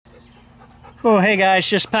Oh, hey guys,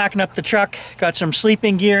 just packing up the truck. Got some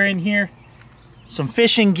sleeping gear in here, some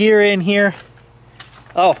fishing gear in here.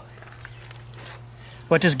 Oh,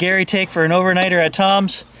 what does Gary take for an overnighter at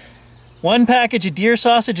Tom's? 1 package of deer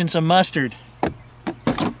sausage and some mustard.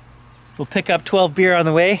 We'll pick up 12 beer on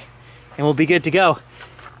the way and we'll be good to go.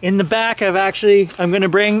 In the back, I'm gonna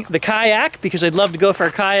bring the kayak because I'd love to go for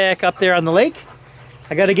a kayak up there on the lake.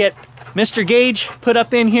 I gotta get Mr. Gage put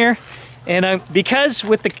up in here, and because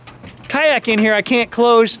with the kayak in here I can't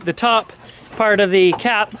close the top part of the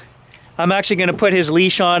cap, I'm actually gonna put his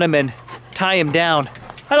leash on him and tie him down.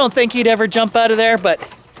 I don't think he'd ever jump out of there, but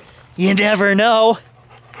you never know.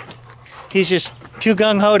 He's just too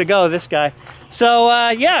gung-ho to go, this guy. So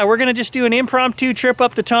yeah, we're gonna just do an impromptu trip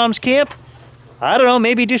up to Tom's camp. I don't know,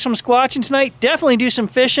 maybe do some squatching tonight, definitely do some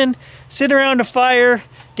fishing, sit around a fire,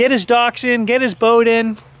 get his docks in, get his boat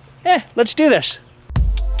in. Let's do this.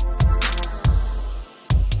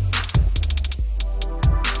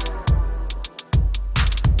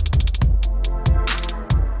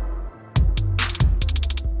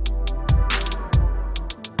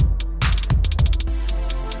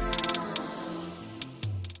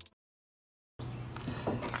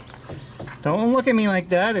 Don't look at me like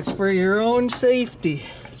that, it's for your own safety.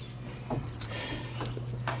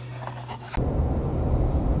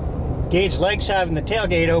 Gage likes having the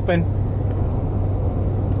tailgate open.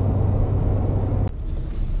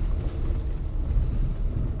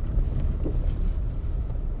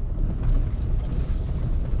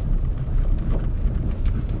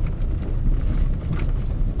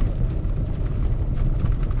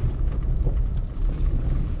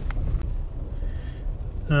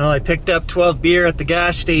 Well, I picked up 12 beer at the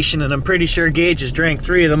gas station and I'm pretty sure Gage has drank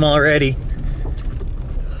 3 of them already.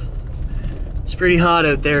 It's pretty hot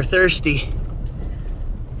out there, thirsty.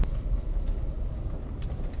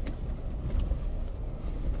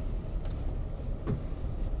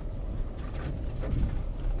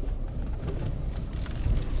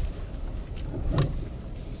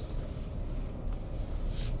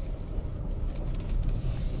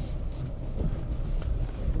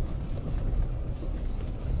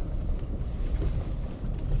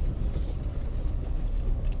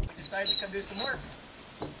 Decided to come do some work.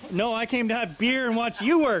 No, I came to have beer and watch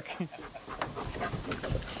you work.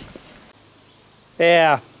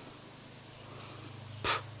 Yeah.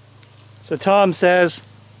 So Tom says,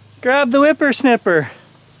 grab the whippersnipper.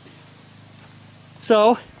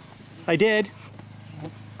 So, I did.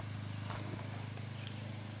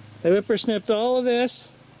 I whippersnipped all of this.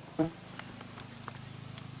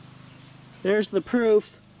 There's the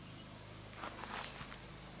proof.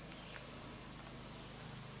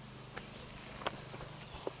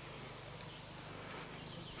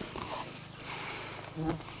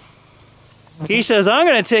 He says, I'm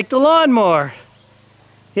gonna take the lawnmower.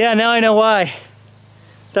 Yeah, now I know why.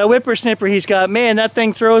 That whippersnipper he's got, man, that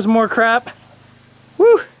thing throws more crap.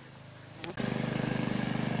 Woo!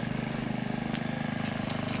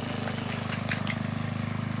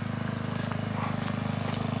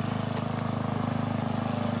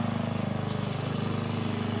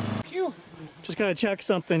 Phew. Just gotta check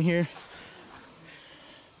something here.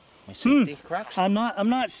 My safety cracks. I'm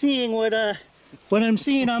not seeing what I'm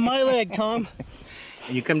seeing on my leg, Tom.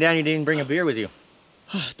 And you come down, you didn't bring a beer with you.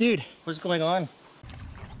 Dude. What's going on?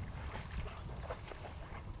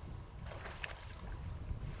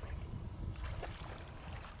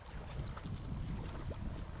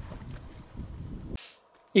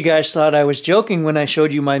 You guys thought I was joking when I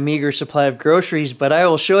showed you my meager supply of groceries, but I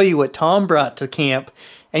will show you what Tom brought to camp,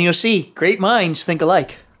 and you'll see, great minds think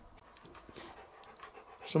alike.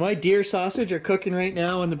 So my deer sausage are cooking right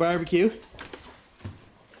now on the barbecue.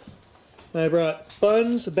 I brought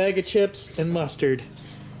buns, a bag of chips, and mustard.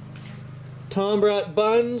 Tom brought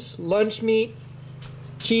buns, lunch meat,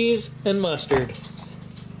 cheese, and mustard.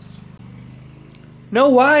 No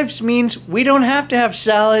wives means we don't have to have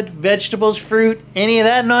salad, vegetables, fruit, any of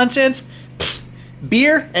that nonsense. Pfft,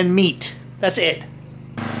 beer and meat. That's it.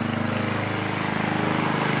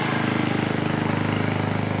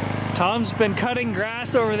 Tom's been cutting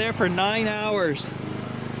grass over there for 9 hours.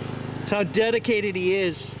 That's how dedicated he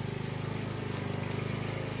is.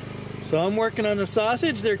 So I'm working on the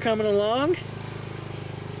sausage, they're coming along.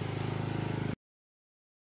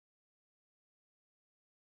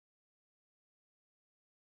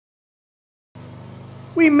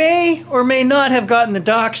 We may or may not have gotten the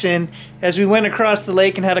docks in as we went across the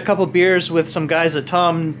lake and had a couple beers with some guys that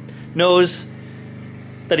Tom knows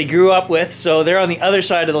that he grew up with, so they're on the other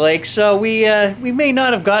side of the lake. So we may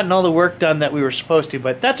not have gotten all the work done that we were supposed to,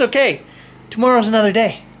 but that's okay. Tomorrow's another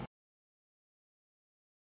day.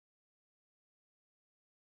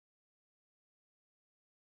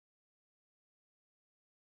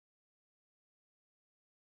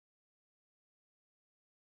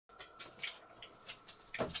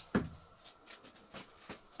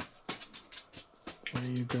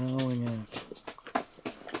 are you growling at?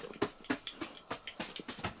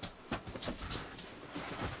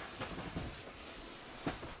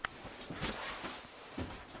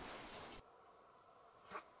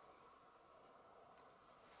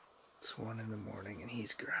 It's 1 in the morning and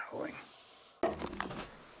he's growling.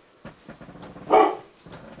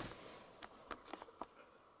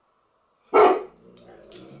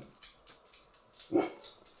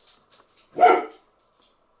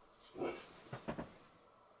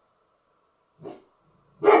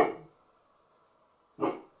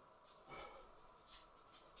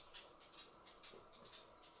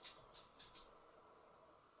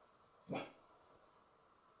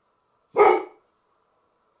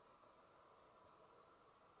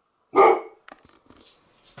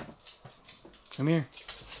 Come here.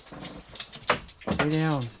 Lay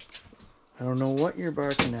down. I don't know what you're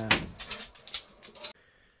barking at.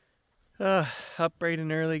 Up bright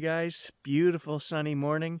and early, guys. Beautiful sunny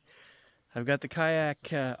morning. I've got the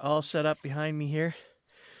kayak all set up behind me here.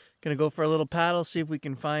 Gonna go for a little paddle, see if we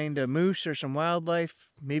can find a moose or some wildlife,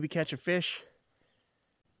 maybe catch a fish.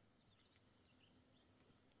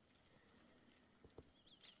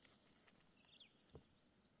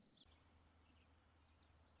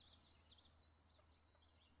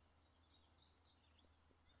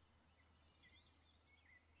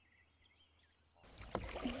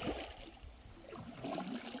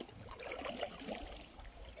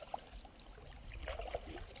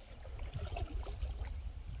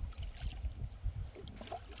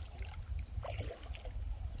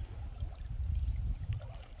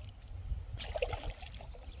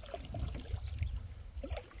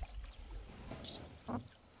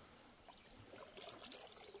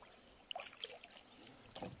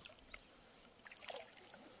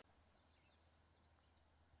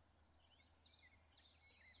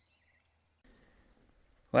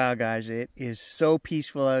 Wow, guys, it is so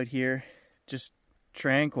peaceful out here, just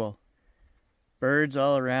tranquil. Birds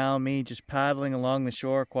all around me, just paddling along the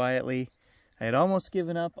shore quietly. I had almost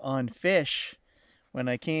given up on fish when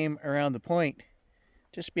I came around the point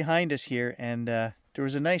just behind us here, and there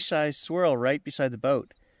was a nice sized swirl right beside the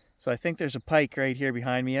boat. So I think there's a pike right here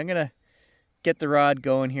behind me. I'm gonna get the rod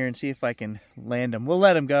going here and see if I can land him. We'll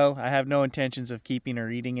let him go. I have no intentions of keeping or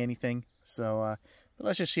eating anything, so but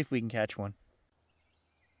let's just see if we can catch one.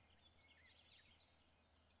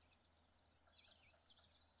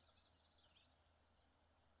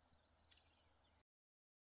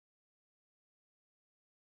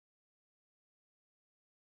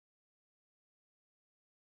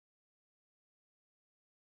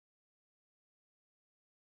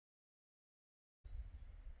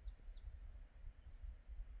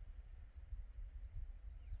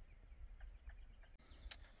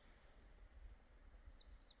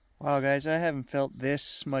 Wow, guys, I haven't felt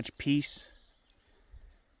this much peace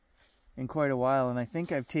in quite a while, and I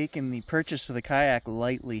think I've taken the purchase of the kayak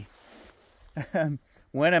lightly.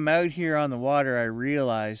 When I'm out here on the water, I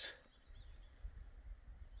realize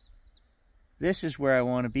this is where I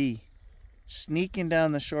want to be. Sneaking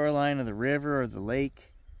down the shoreline of the river or the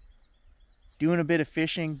lake, doing a bit of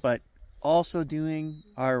fishing, but also doing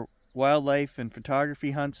our wildlife and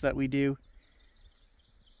photography hunts that we do.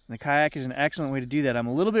 The kayak is an excellent way to do that. I'm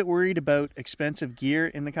a little bit worried about expensive gear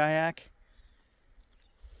in the kayak.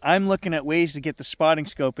 I'm looking at ways to get the spotting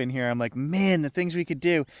scope in here. I'm like, man, the things we could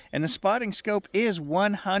do. And the spotting scope is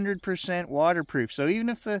 100% waterproof. So even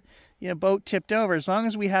if the boat tipped over, as long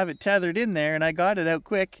as we have it tethered in there and I got it out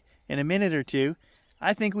quick in a minute or two,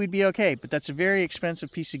 I think we'd be okay. But that's a very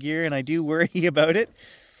expensive piece of gear and I do worry about it.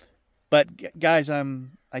 But guys,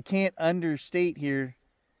 I can't understate here.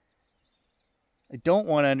 I don't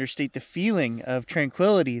want to understate the feeling of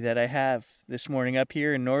tranquility that I have this morning up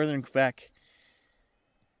here in northern Quebec.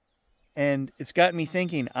 And it's got me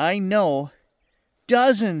thinking, I know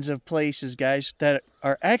dozens of places, guys, that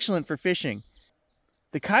are excellent for fishing.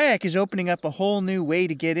 The kayak is opening up a whole new way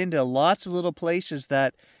to get into lots of little places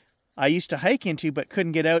that I used to hike into but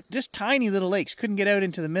couldn't get out. Just tiny little lakes, couldn't get out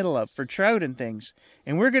into the middle of for trout and things.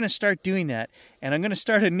 And we're going to start doing that. And I'm going to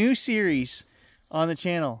start a new series on the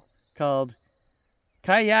channel called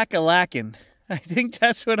Kayakalackin. I think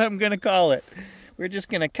that's what I'm going to call it. We're just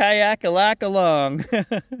going to kayak-a-lack along.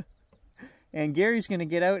 And Gary's going to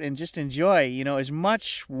get out and just enjoy, as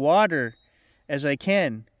much water as I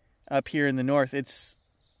can up here in the north.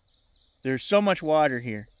 There's so much water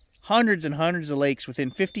here. Hundreds and hundreds of lakes within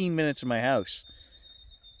 15 minutes of my house.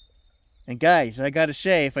 And guys, I got to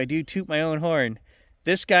say, if I do toot my own horn,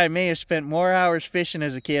 this guy may have spent more hours fishing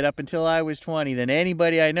as a kid up until I was 20 than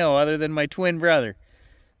anybody I know other than my twin brother.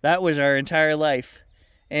 That was our entire life.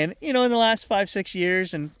 And, you know, in the last 5-6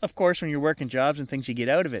 years, and of course when you're working jobs and things, you get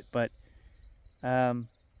out of it. But the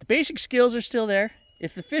basic skills are still there.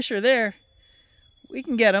 If the fish are there, we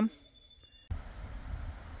can get them.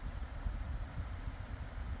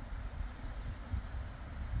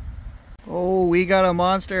 Oh, we got a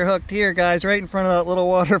monster hooked here, guys, right in front of that little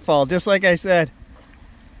waterfall, just like I said.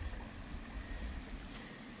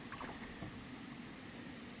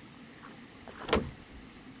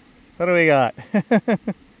 What do we got?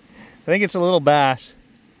 I think it's a little bass.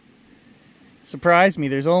 Surprised me,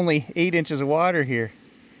 there's only 8 inches of water here.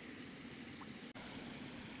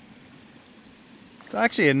 It's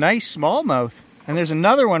actually a nice smallmouth. And there's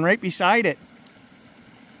another one right beside it.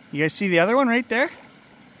 You guys see the other one right there?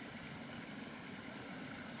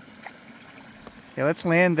 Okay, let's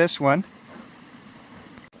land this one.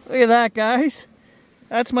 Look at that, guys.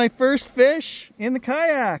 That's my first fish in the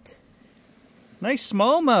kayak. Nice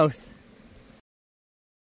smallmouth.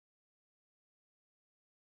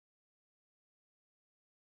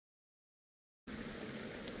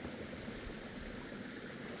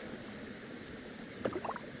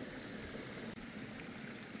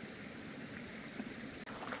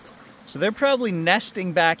 So they're probably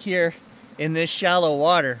nesting back here in this shallow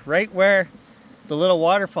water, right where the little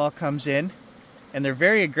waterfall comes in. And they're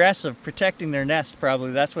very aggressive, protecting their nest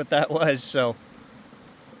probably. That's what that was, so.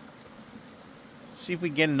 See if we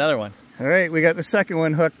can get another one. All right, we got the second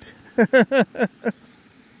one hooked. About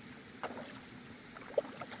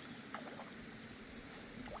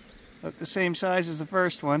the same size as the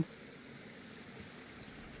first one.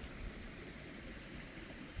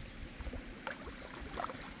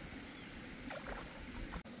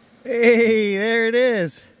 Hey, there it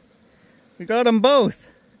is. We got them both.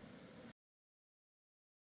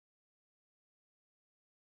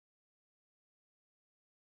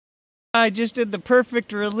 I just did the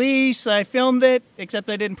perfect release. I filmed it, except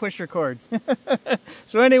I didn't push record.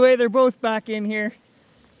 So anyway, they're both back in here.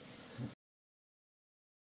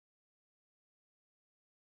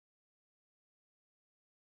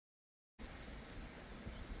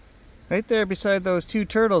 Right there beside those 2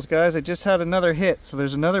 turtles, guys, I just had another hit. So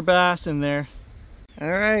there's another bass in there.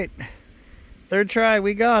 All right, third try,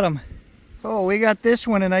 we got him. Oh, we got this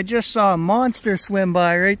one, and I just saw a monster swim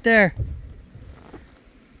by right there.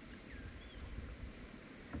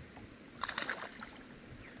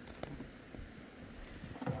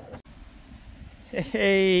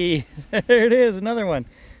 Hey, there it is, another one.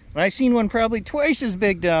 I seen one probably twice as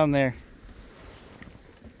big down there.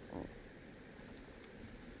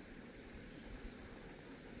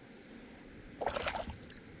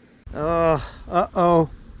 Oh, uh-oh.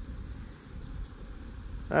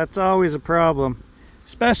 That's always a problem,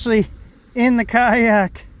 especially in the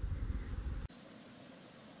kayak.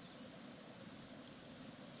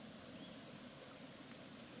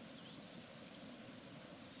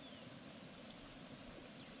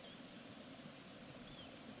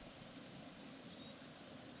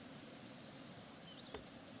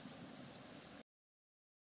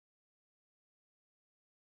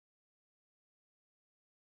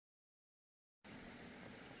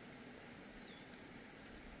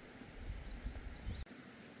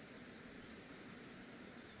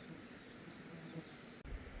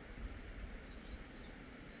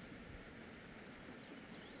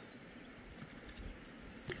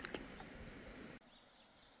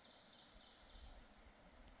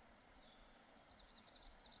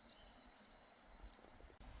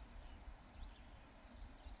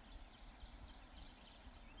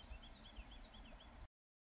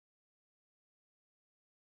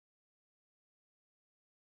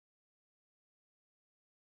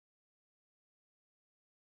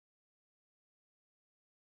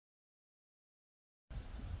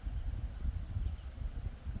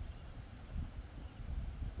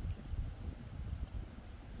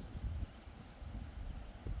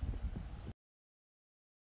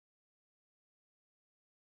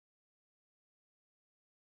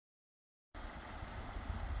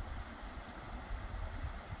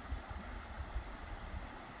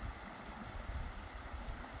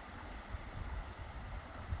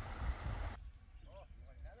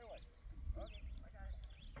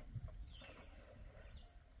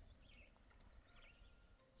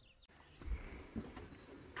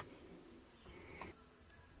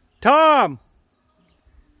 Tom,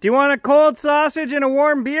 do you want a cold sausage and a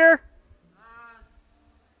warm beer?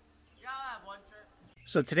 Yeah, I'll have one, sure.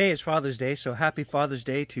 So today is Father's Day, so happy Father's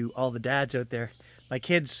Day to all the dads out there. My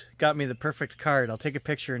kids got me the perfect card. I'll take a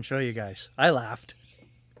picture and show you guys. I laughed.